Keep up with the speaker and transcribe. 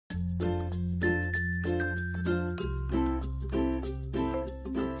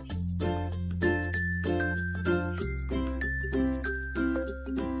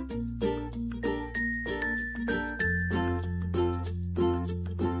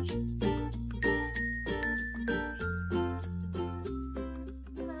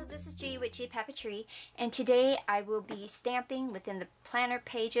Witchy Papeterie, and today I will be stamping within the planner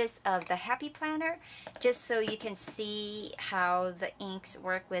pages of the Happy Planner, just so you can see how the inks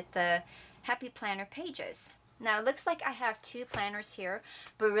work with the Happy Planner pages. Now it looks like I have two planners here,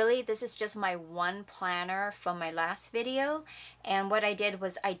 but really this is just my one planner from my last video, and what I did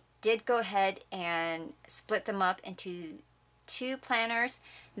was I did go ahead and split them up into two planners.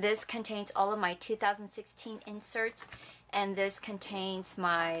 This contains all of my 2016 inserts, and this contains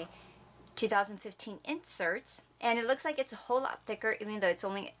my 2015 inserts, and it looks like it's a whole lot thicker even though it's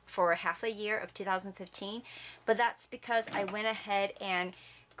only for half a year of 2015, but that's because I went ahead and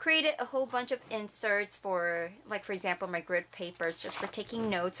created a whole bunch of inserts for, like for example, my grid papers just for taking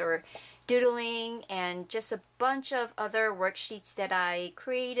notes or doodling, and just a bunch of other worksheets that I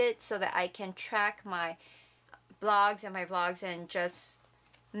created so that I can track my blogs and my vlogs and just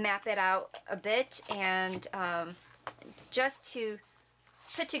map it out a bit, and just to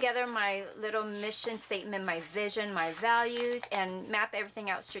put together my little mission statement, my vision, my values, and map everything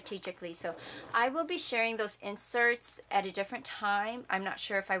out strategically. So I will be sharing those inserts at a different time. I'm not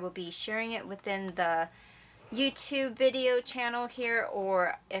sure if I will be sharing it within the YouTube video channel here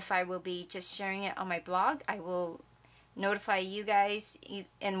or if I will be just sharing it on my blog. I will notify you guys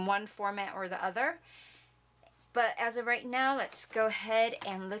in one format or the other. But as of right now, let's go ahead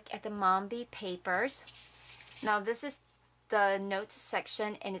and look at the MAMBI papers. Now this is the notes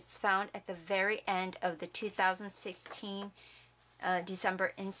section, and it's found at the very end of the 2016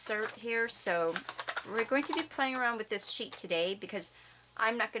 December insert here. So we're going to be playing around with this sheet today because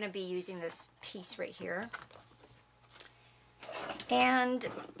I'm not going to be using this piece right here. And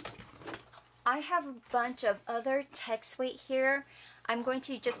I have a bunch of other text weight here. I'm going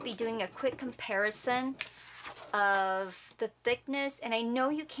to just be doing a quick comparison of the thickness, and I know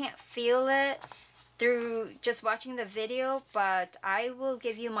you can't feel it through just watching the video, but I will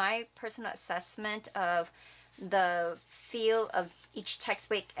give you my personal assessment of the feel of each text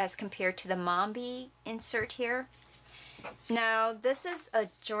weight as compared to the MAMBI insert here. Now this is a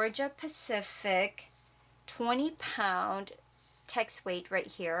Georgia Pacific 20-pound text weight right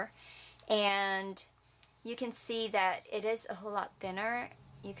here, and you can see that it is a whole lot thinner.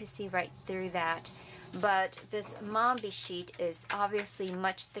 You can see right through that. But this MAMBI sheet is obviously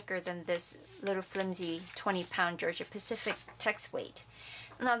much thicker than this little flimsy 20-pound Georgia Pacific text weight.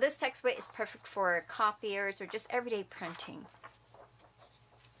 Now this text weight is perfect for copiers or just everyday printing.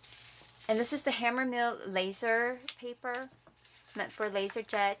 And this is the hammer mill laser paper, meant for laser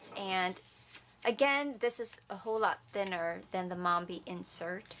jets, and again this is a whole lot thinner than the MAMBI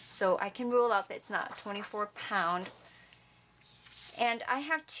insert, so I can rule out that it's not 24-pound. And I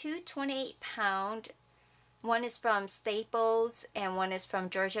have two 28-pound. One is from Staples and one is from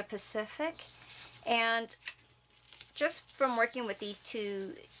Georgia Pacific. And just from working with these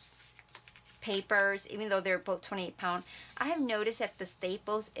two papers, even though they're both 28-pound, I have noticed that the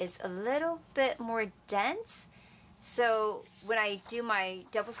Staples is a little bit more dense. So when I do my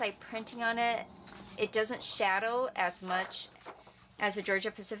double-side printing on it, it doesn't shadow as much as the Georgia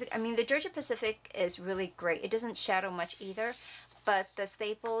Pacific. I mean, the Georgia Pacific is really great. It doesn't shadow much either. But the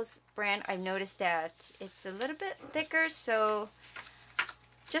Staples brand, I've noticed that it's a little bit thicker. So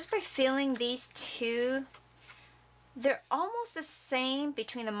just by feeling these two, they're almost the same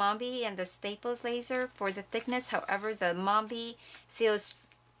between the MAMBI and the Staples laser for the thickness. However, the MAMBI feels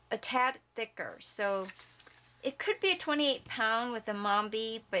a tad thicker. So it could be a 28-pound with the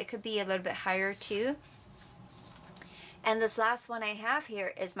MAMBI, but it could be a little bit higher too. And this last one I have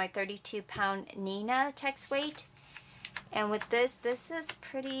here is my 32-pound Nina text weight. And with this is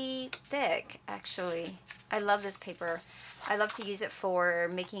pretty thick, actually. I love this paper. I love to use it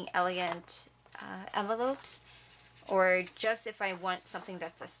for making elegant envelopes, or just if I want something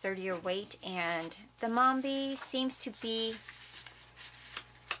that's a sturdier weight. And the MAMBI seems to be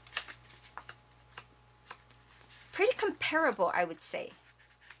pretty comparable, I would say.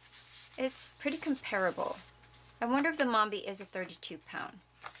 It's pretty comparable. I wonder if the MAMBI is a 32-pound.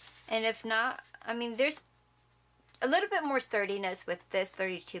 And if not, I mean, there's a little bit more sturdiness with this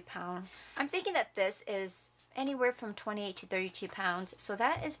 32-pound. I'm thinking that this is anywhere from 28 to 32 pounds, so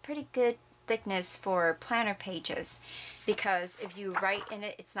that is pretty good thickness for planner pages, because if you write in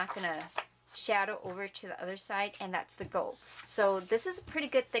it, it's not gonna shadow over to the other side, and that's the goal. So this is a pretty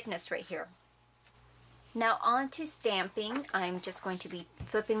good thickness right here. Now on to stamping. I'm just going to be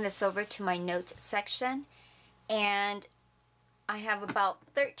flipping this over to my notes section, and I have about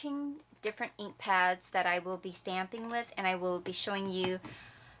 13 different ink pads that I will be stamping with, and I will be showing you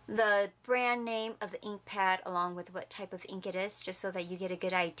the brand name of the ink pad along with what type of ink it is, just so that you get a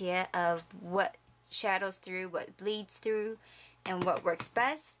good idea of what shadows through, what bleeds through, and what works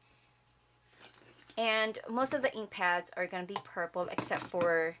best. And most of the ink pads are going to be purple except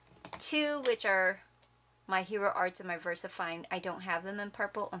for two, which are my Hero Arts and my VersaFine. I don't have them in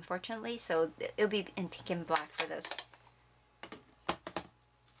purple, unfortunately, so it'll be in pink and black for this.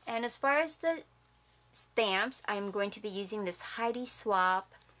 And as far as the stamps, I'm going to be using this Heidi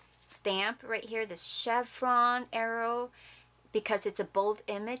Swap stamp right here, this chevron arrow, because it's a bold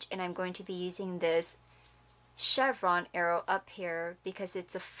image, and I'm going to be using this chevron arrow up here because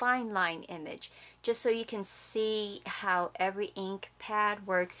it's a fine line image, just so you can see how every ink pad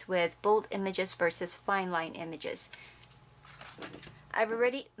works with bold images versus fine line images. I've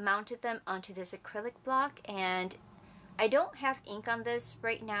already mounted them onto this acrylic block, and I don't have ink on this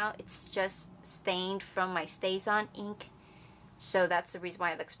right now. It's just stained from my StazOn ink, so that's the reason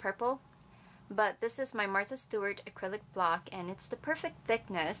why it looks purple. But this is my Martha Stewart acrylic block, and it's the perfect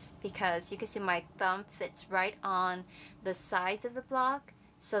thickness because you can see my thumb fits right on the sides of the block,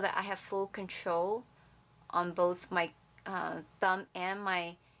 so that I have full control on both my thumb and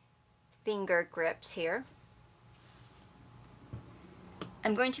my finger grips here.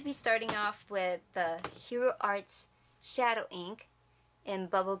 I'm going to be starting off with the Hero Arts Shadow Ink in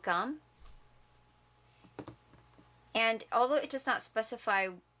Bubblegum. And although it does not specify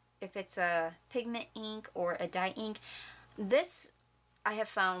if it's a pigment ink or a dye ink, this I have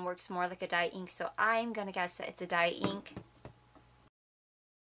found works more like a dye ink, so I'm gonna guess that it's a dye ink.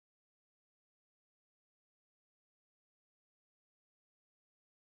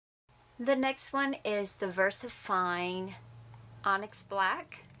 The next one is the VersaFine Onyx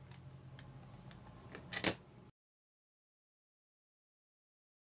Black.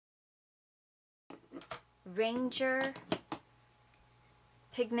 Ranger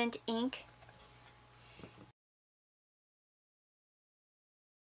Pigment ink.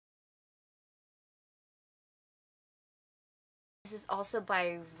 This is also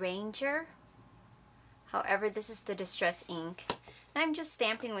by Ranger. However, this is the Distress ink. And I'm just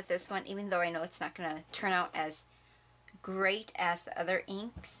stamping with this one, even though I know it's not going to turn out as great as the other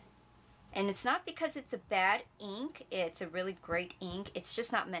inks. And it's not because it's a bad ink. It's a really great ink. It's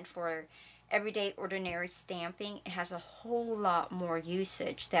just not meant for everyday ordinary stamping. It has a whole lot more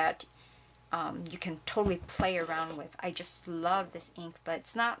usage that you can totally play around with. I just love this ink, but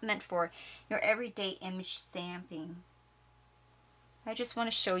it's not meant for your everyday image stamping. I just want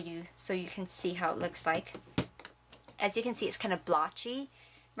to show you so you can see how it looks like. As you can see, it's kind of blotchy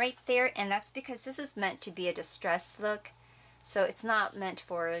right there, and that's because this is meant to be a distress look, so it's not meant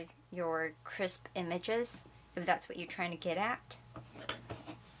for your crisp images, if that's what you're trying to get at.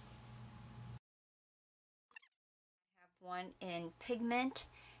 One in pigment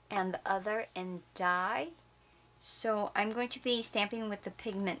and the other in dye. So I'm going to be stamping with the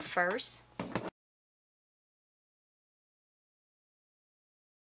pigment first.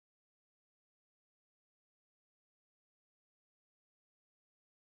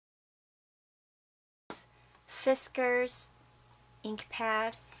 Fisker's ink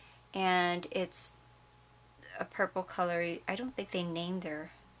pad, and it's a purple color. I don't think they named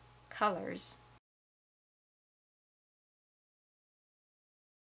their colors.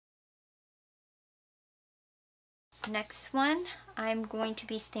 Next one, I'm going to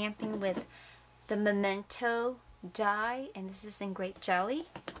be stamping with the Memento dye, and this is in Grape Jelly.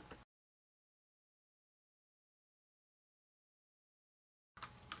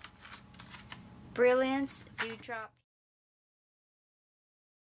 Brilliance Dewdrop.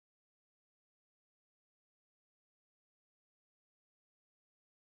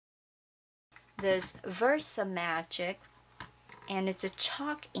 This Versa Magic, and it's a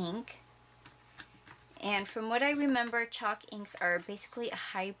chalk ink. And from what I remember, chalk inks are basically a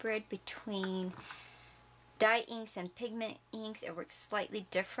hybrid between dye inks and pigment inks. It works slightly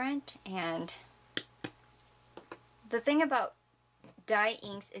different, and the thing about dye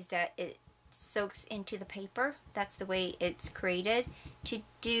inks is that it soaks into the paper. That's the way it's created to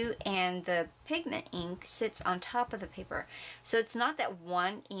do, and the pigment ink sits on top of the paper. So it's not that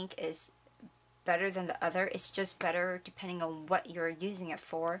one ink is better than the other, it's just better depending on what you're using it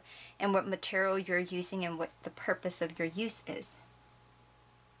for and what material you're using and what the purpose of your use is.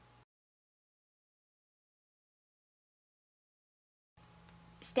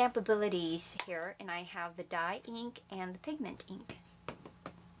 Stampabilities here, and I have the dye ink and the pigment ink.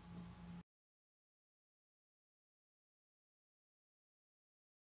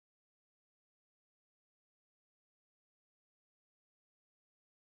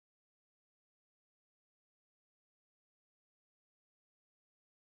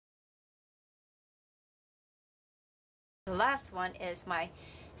 The last one is my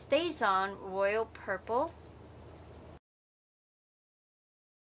StazOn Royal Purple.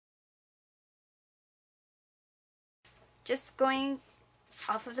 just going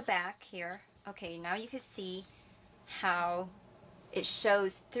off of the back here. Okay, now you can see how it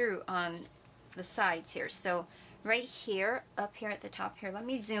shows through on the sides here. So right here, up here at the top here, let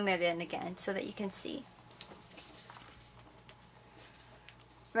me zoom it in again so that you can see.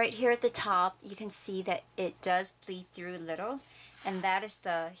 Right here at the top, you can see that it does bleed through a little, and that is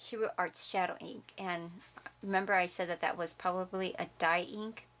the Hero Arts Shadow Ink. And remember I said that that was probably a dye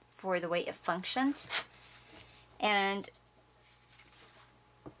ink for the way it functions. And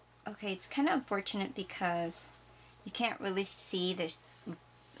okay, it's kind of unfortunate because you can't really see this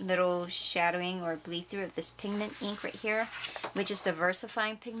little shadowing or bleed through of this pigment ink right here, which is the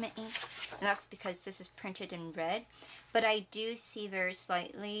VersaFine pigment ink, and that's because this is printed in red. But I do see very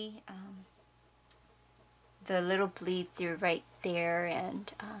slightly the little bleed through right there, and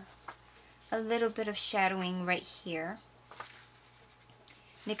a little bit of shadowing right here.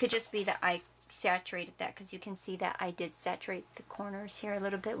 And it could just be that I saturated that, because you can see that I did saturate the corners here a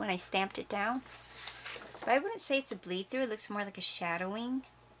little bit when I stamped it down. But I wouldn't say it's a bleed through, it looks more like a shadowing.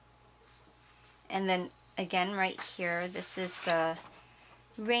 And then again right here, this is the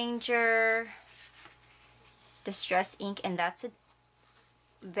Ranger Distress ink, and that's a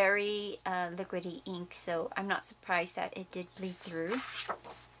very liquidy ink, so I'm not surprised that it did bleed through.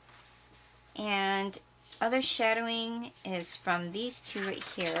 And other shadowing is from these two right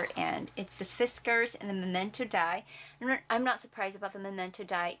here, and it's the Fiskars and the Memento die. I'm not surprised about the Memento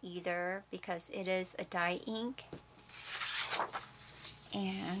die either, because it is a dye ink.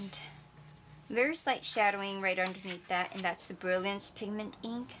 And very slight shadowing right underneath that, and that's the Brilliance pigment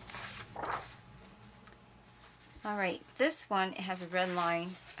ink. Alright, this one, it has a red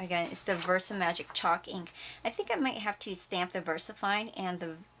line. Again, it's the VersaMagic chalk ink. I think I might have to stamp the VersaFine and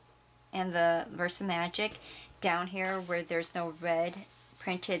the VersaMagic down here where there's no red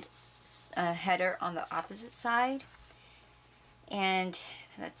printed header on the opposite side. And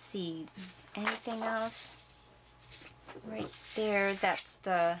let's see, anything else? Right there, that's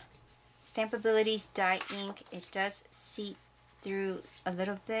the Stampability's dye ink. It does seep through a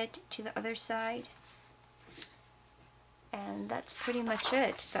little bit to the other side. And that's pretty much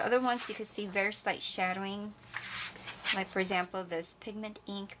it. The other ones you can see very slight shadowing, like for example this pigment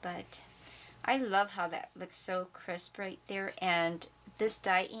ink, but I love how that looks so crisp right there. And this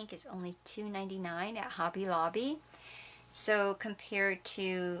dye ink is only $2.99 at Hobby Lobby. So compared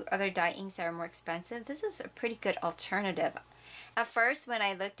to other dye inks that are more expensive, this is a pretty good alternative. At first when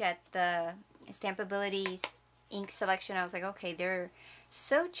I looked at the Stampability's ink selection, I was like, okay, they're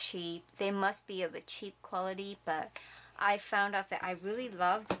so cheap, they must be of a cheap quality, but I found out that I really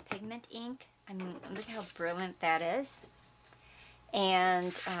love the pigment ink. I mean, look how brilliant that is.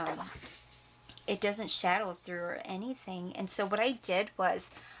 And it doesn't shadow through or anything. And so what I did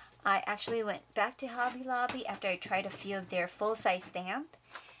was I actually went back to Hobby Lobby after I tried a few of their full-size stamp,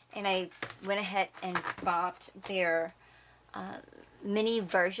 and I went ahead and bought their mini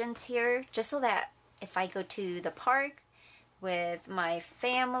versions here, just so that if I go to the park with my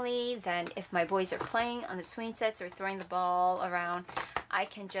family, then if my boys are playing on the swing sets or throwing the ball around, I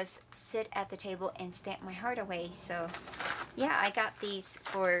can just sit at the table and stamp my heart away. So yeah, I got these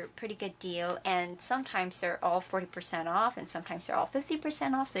for a pretty good deal, and sometimes they're all 40% off and sometimes they're all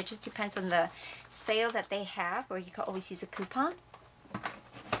 50% off, so it just depends on the sale that they have, or you can always use a coupon.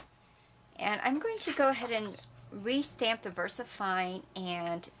 And I'm going to go ahead and re-stamp the VersaFine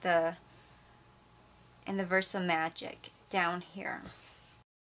and the VersaMagic down here.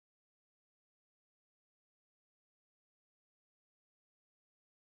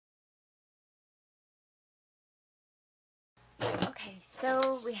 Okay,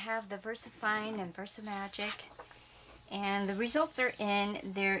 so we have the VersaFine and VersaMagic, and the results are in.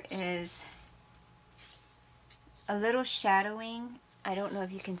 There is a little shadowing. I don't know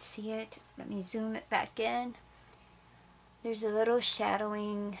if you can see it. Let me zoom it back in. There's a little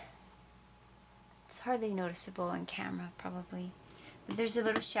shadowing. It's hardly noticeable on camera, probably. But there's a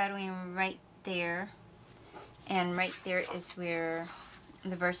little shadowing right there. And right there is where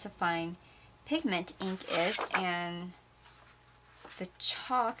the VersaFine pigment ink is. And the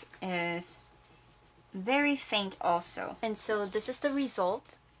chalk is very faint also. And so this is the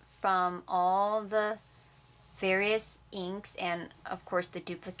result from all the various inks and of course the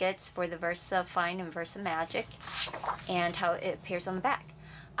duplicates for the VersaFine and VersaMagic, and how it appears on the back.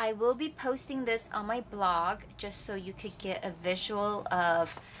 I will be posting this on my blog just so you could get a visual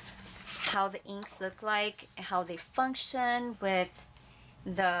of how the inks look like, how they function with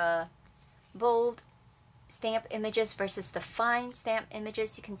the bold stamp images versus the fine stamp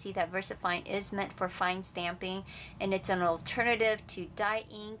images. You can see that VersaFine is meant for fine stamping, and it's an alternative to dye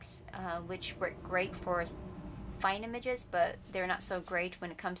inks, which work great for fine images, but they're not so great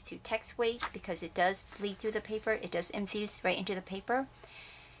when it comes to text weight because it does bleed through the paper. It does infuse right into the paper.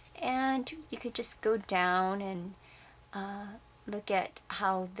 And you could just go down and look at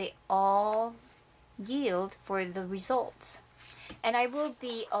how they all yield for the results. And I will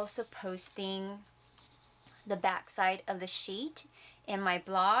be also posting the back side of the sheet in my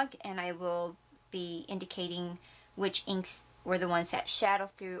blog, and I will be indicating which inks were the ones that shadow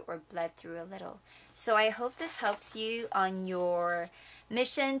through or bled through a little. So I hope this helps you on your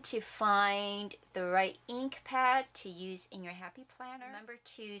mission to find the right ink pad to use in your Happy Planner. Remember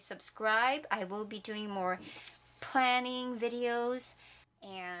to subscribe. I will be doing more planning videos,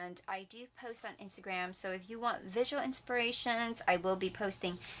 and I do post on Instagram, so if you want visual inspirations, I will be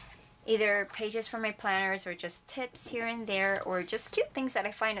posting either pages from my planners or just tips here and there, or just cute things that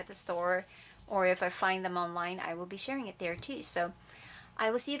I find at the store, or if I find them online, I will be sharing it there too. So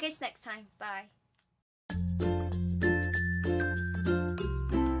I will see you guys next time. Bye.